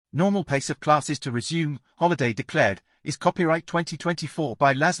Normal pace of classes to resume, holiday declared, is copyright 2024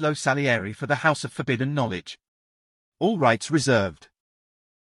 by Laszlo Salieri for the House of Forbidden Knowledge. All rights reserved.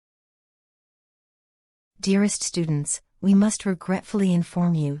 Dearest students, we must regretfully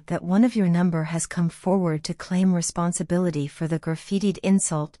inform you that one of your number has come forward to claim responsibility for the graffitied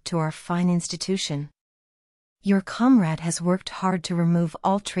insult to our fine institution. Your comrade has worked hard to remove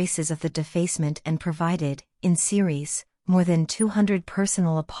all traces of the defacement and provided, in series, more than 200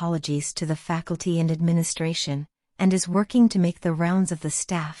 personal apologies to the faculty and administration, and is working to make the rounds of the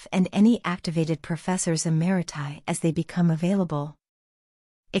staff and any activated professors emeriti as they become available.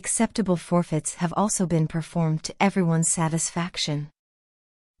 Acceptable forfeits have also been performed to everyone's satisfaction.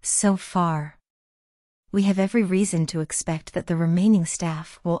 So far, we have every reason to expect that the remaining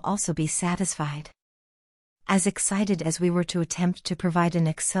staff will also be satisfied. As excited as we were to attempt to provide an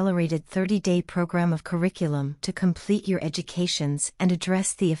accelerated 30-day program of curriculum to complete your educations and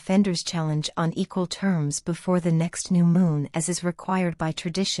address the offenders challenge on equal terms before the next new moon as is required by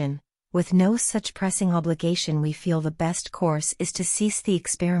tradition, with no such pressing obligation, we feel the best course is to cease the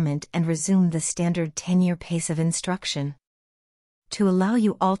experiment and resume the standard 10-year pace of instruction. To allow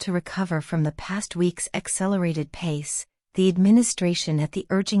you all to recover from the past week's accelerated pace, the administration at the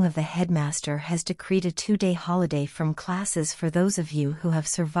urging of the headmaster has decreed a 2-day holiday from classes for those of you who have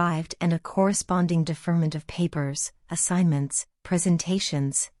survived and a corresponding deferment of papers, assignments,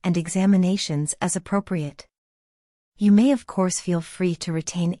 presentations, and examinations as appropriate. You may of course feel free to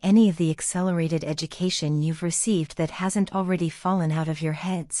retain any of the accelerated education you've received that hasn't already fallen out of your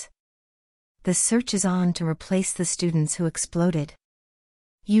heads. The search is on to replace the students who exploded.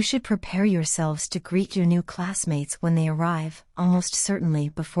 You should prepare yourselves to greet your new classmates when they arrive, almost certainly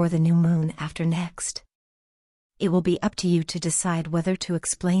before the new moon after next. It will be up to you to decide whether to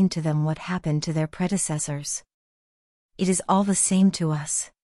explain to them what happened to their predecessors. It is all the same to us.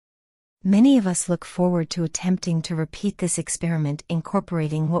 Many of us look forward to attempting to repeat this experiment,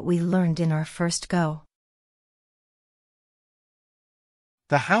 incorporating what we learned in our first go.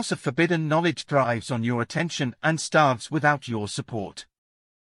 The House of Forbidden Knowledge thrives on your attention and starves without your support.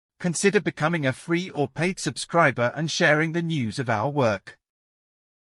 Consider becoming a free or paid subscriber and sharing the news of our work.